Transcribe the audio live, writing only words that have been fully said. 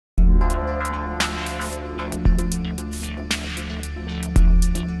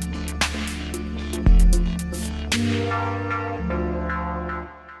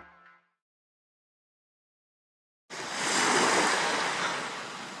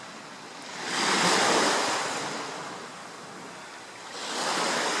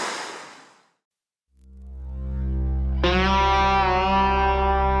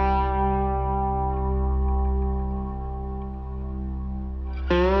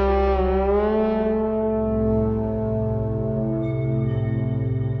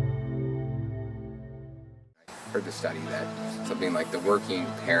heard the study that something like the working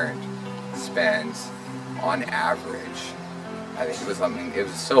parent spends on average, I think it was something, it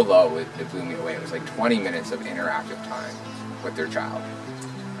was so low it blew me away. It was like 20 minutes of interactive time with their child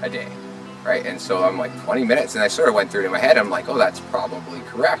a day, right? And so I'm like, 20 minutes, and I sort of went through it in my head. I'm like, oh, that's probably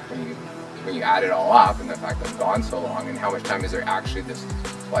correct when you add it all up, and the fact that it's gone so long, and how much time is there actually this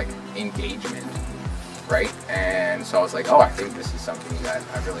like engagement, right? And so I was like, oh, I think this is something that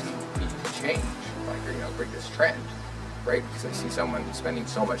I really need to change, like, or, break this trend, right? Because I see someone spending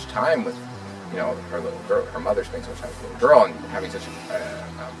so much time with, her little girl, her mother spending so much time with the little girl, and having such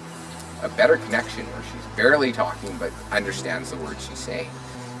a better connection where she's barely talking but understands the words she's saying.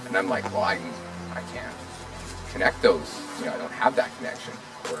 And I'm like, well, I can't connect those. I don't have that connection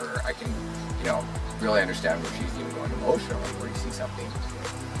where I can, really understand where she's even going emotional, where you see something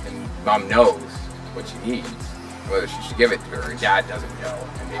and mom knows what she needs, whether she should give it to her. Dad doesn't know,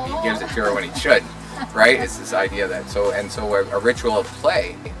 and maybe he gives it to her when he shouldn't, right? It's this idea that so a ritual of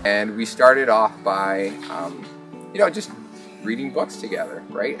play, and we started off by, just reading books together,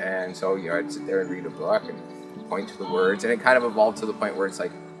 right? And so I'd sit there and read a book and point to the words, and it kind of evolved to the point where it's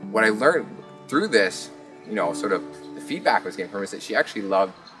like what I learned through this, sort of the feedback I was getting from her is that she actually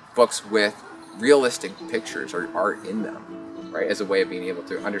loved books with realistic pictures or art in them, right? As a way of being able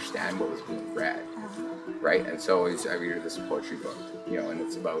to understand what was being read, right? And so I read her this poetry book, and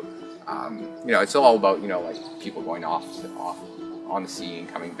it's about, it's all about, like people going off on the sea and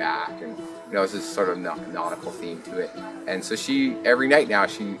coming back, and it's this sort of nautical theme to it. And so she, every night now,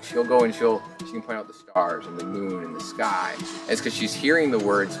 she'll go and she can point out the stars and the moon and the sky. And it's because she's hearing the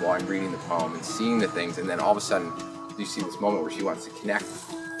words while I'm reading the poem and seeing the things, and then all of a sudden you see this moment where she wants to connect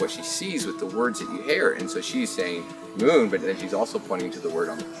what she sees with the words that you hear. And so she's saying moon, but then she's also pointing to the word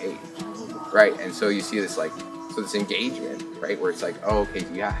on the page, right? And so you see this this engagement, right, where it's like, oh, okay,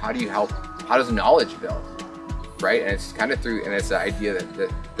 yeah, how does knowledge build? Right? And it's kind of through, and it's the idea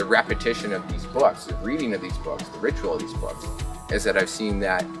that the repetition of these books, the reading of these books, the ritual of these books, is that I've seen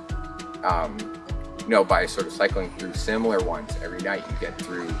that, by sort of cycling through similar ones every night, you get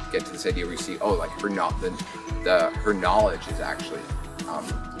to this idea where you see, oh, like her knowledge is actually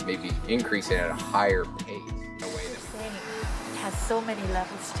maybe increasing at a higher pace. In a way that it has so many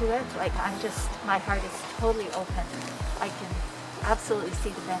levels to it. Like my heart is totally open. I can absolutely see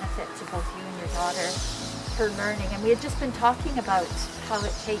the benefit to both you and your daughter. Her learning, and we had just been talking about how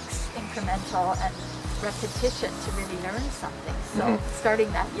it takes incremental and repetition to really learn something. So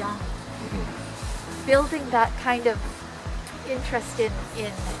starting that young, building that kind of interest in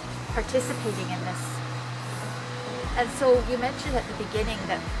participating in this. And so you mentioned at the beginning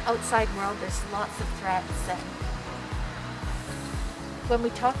that outside world there's lots of threats, and when we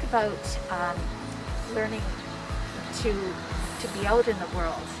talk about learning to be out in the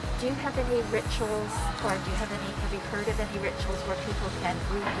world, do you have any rituals, or have you heard of any rituals where people can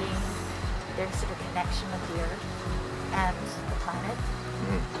regain their sort of connection with the earth and the planet?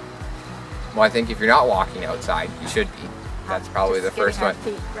 Well, I think if you're not walking outside, you should be. That's probably the first one.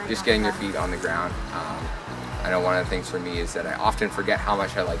 Just getting your feet on the ground. I know one of the things for me is that I often forget how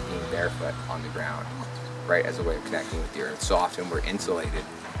much I like being barefoot on the ground, right, as a way of connecting with the earth. So often we're insulated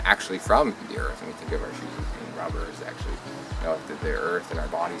actually from the earth, and we think of our shoes as being rubber, as actually, the earth and our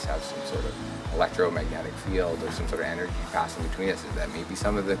bodies have some sort of electromagnetic field or some sort of energy passing between us, is that maybe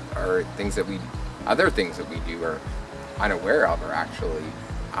some of other things that we do are unaware of are actually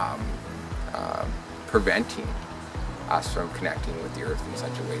preventing us from connecting with the earth in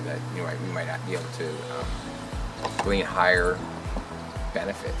such a way that we might not be able to glean higher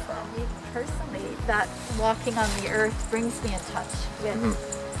benefit from. Me personally, that walking on the earth brings me in touch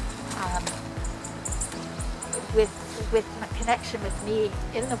with my connection with me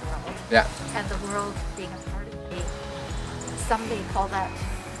in the world, and the world being a part of me. Some may call that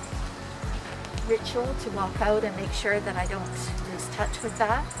ritual, to walk out and make sure that I don't lose touch with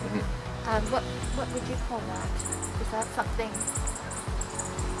that. What would you call that? Is that something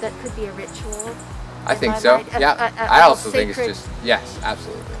that could be a ritual? I think so. I also think it's just, yes,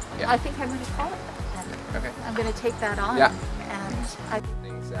 absolutely. Yeah. I think I'm going to call it that then. Okay. I'm going to take that on. Yeah. And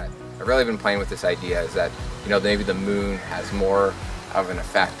things that I've really been playing with this idea is that, maybe the moon has more of an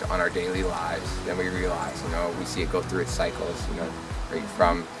effect on our daily lives than we realize. We see it go through its cycles, right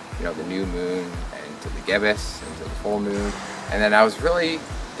from, the new moon and to the gibbous and to the full moon. And then I was really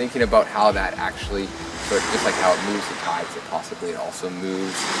thinking about how that actually, sort of just like how it moves the tides, that possibly it also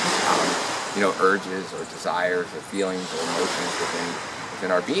moves, urges or desires or feelings or emotions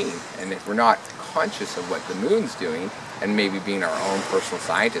within our being. And if we're not conscious of what the moon's doing, and maybe being our own personal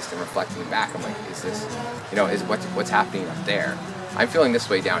scientist and reflecting back, I'm like, is this, is what's happening up there? I'm feeling this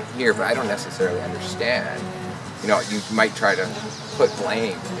way down here, but I don't necessarily understand you know, you might try to put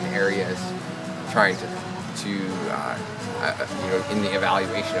blame in areas, trying to you know, in the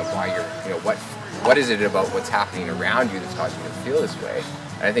evaluation of why you're, you know, what is it about what's happening around you that's causing you to feel this way.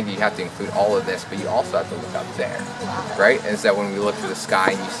 And I think you have to include all of this, but you also have to look up there, right? And it's that when we look to the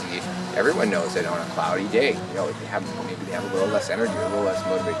sky and you see, everyone knows that on a cloudy day, you know, maybe they have a little less energy, or a little less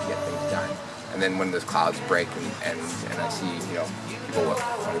motivated to get things done. And then when those clouds break and I see, you know, people want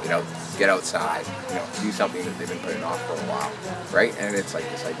to get outside, you know, do something that they've been putting off for a while, right? And it's like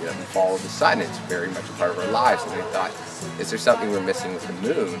this idea that we follow the sun. It's very much a part of our lives. And I thought, is there something we're missing with the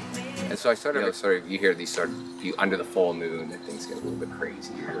moon? And so I sort of, you hear these sort of, under the full moon, that things get a little bit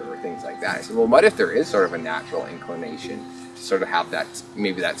crazier or things like that. I said, well, what if there is sort of a natural inclination to sort of have that,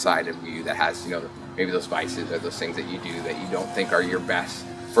 maybe that side of you that has, you know, maybe those vices or those things that you do that you don't think are your best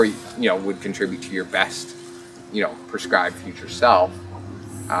for, you know, would contribute to your best, you know, prescribed future self.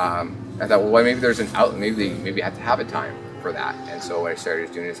 I thought, well, maybe there's an outlet, maybe I have to have a time for that. And so what I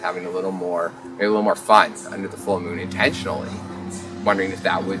started doing is having maybe a little more fun under the full moon intentionally, wondering if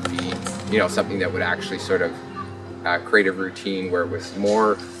that would be, you know, something that would actually sort of create a routine where it was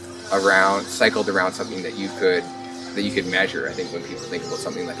more cycled around something that you could measure. I think when people think about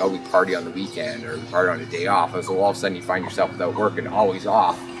something like, oh, we party on the weekend or we party on a day off, so all of a sudden you find yourself without work and always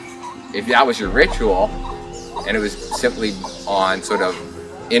off. If that was your ritual and it was simply on sort of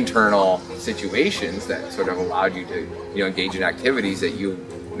internal situations that sort of allowed you to, you know, engage in activities that you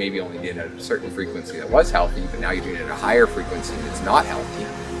maybe only did at a certain frequency that was healthy, but now you're doing it at a higher frequency that's not healthy,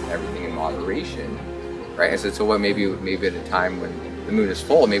 everything in moderation, right? I said, so what, maybe at a time when the moon is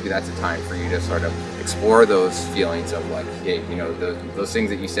full, maybe that's a time for you to sort of explore those feelings of like, hey, you know, those things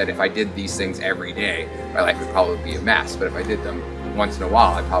that you said, if I did these things every day, my life would probably be a mess, but if I did them once in a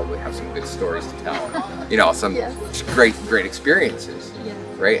while, I'd probably have some good stories to tell, and, you know, some great experiences,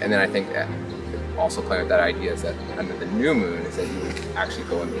 right? And then I think also playing with that idea is that under the new moon is that you would actually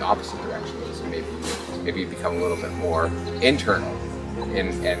go in the opposite direction. So maybe you become a little bit more internal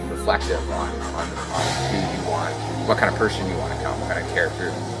and reflective on who you want, what kind of person you want to become, what kind of character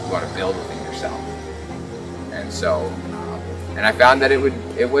you want to build within yourself. And so, and I found that it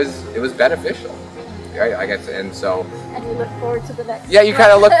was beneficial, right? I guess, and so. And you look forward to the next. Yeah, you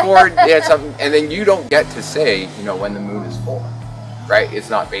kind of look forward to something, and then you don't get to say, you know, when the moon is full, right? It's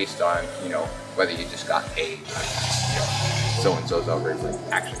not based on, you know, whether you just got paid, you know, so and so's over. It's like,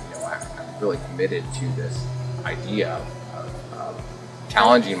 actually, you know, I'm really committed to this idea of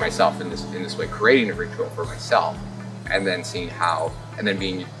challenging myself in this way, creating a ritual for myself, and then seeing how, and then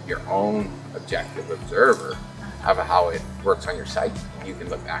being your own objective observer of how it works on your psyche. You can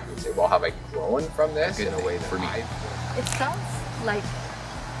look back and say, well, have I grown from this in a way that for me? It sounds like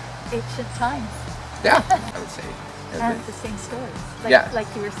ancient times. Yeah, I would say. And the same stories. Like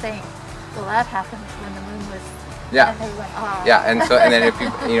you were saying, well, that happened when the moon was. Yeah. And they went, oh. Yeah, and so, and then if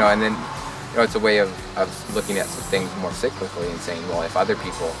you know, and then, you know, it's a way of looking at some things more cyclically and saying, well, if other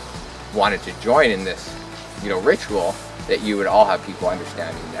people wanted to join in this, you know, ritual, that you would all have people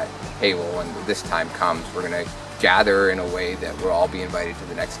understanding that, hey, well, when this time comes, we're going to gather in a way that we'll all be invited to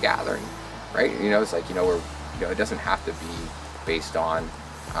the next gathering, right? You know, it's like, you know, it doesn't have to be based on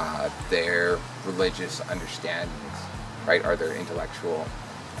their religious understandings, right, or their intellectual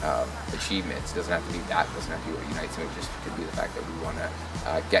achievements. It doesn't have to be that. It doesn't have to be what unites them. It just could be the fact that we want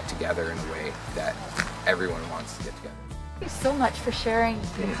to get together in a way that everyone wants to get together. Thank you so much for sharing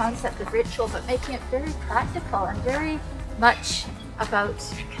the concept of ritual, but making it very practical and very much about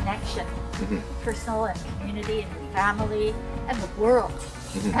connection, personal and community and family and the world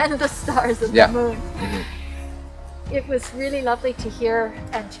and the stars and the moon. It was really lovely to hear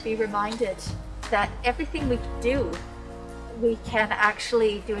and to be reminded that everything we do, we can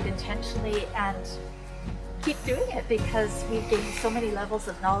actually do it intentionally and keep doing it, because we've gained so many levels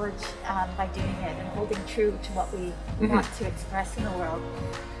of knowledge by doing it and holding true to what we want to express in the world.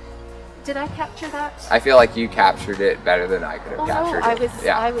 Did I capture that? I feel like you captured it better than I could have captured it.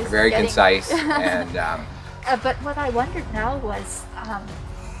 I was very concise. And but what I wondered now was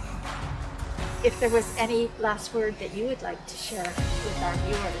if there was any last word that you would like to share with our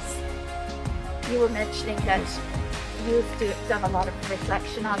viewers. You were mentioning that you've done a lot of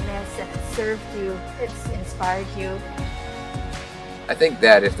reflection on this, and it's served you, it's inspired you. I think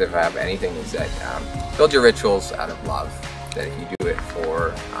that if I have anything is that build your rituals out of love. That if you do it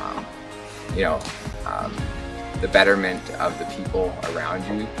for you know, the betterment of the people around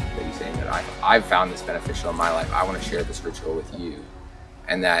you, that you're saying that I've found this beneficial in my life, I want to share this ritual with you,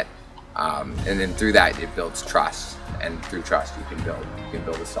 and that and then through that it builds trust, and through trust you can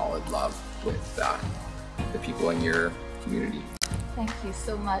build a solid love with the people in your community. Thank you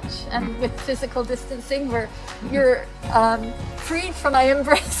so much. And with physical distancing, you're freed from my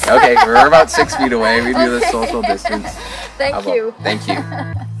embrace. Okay, we're about 6 feet away. We do the social distance. Thank you. Thank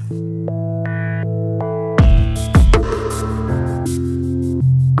you.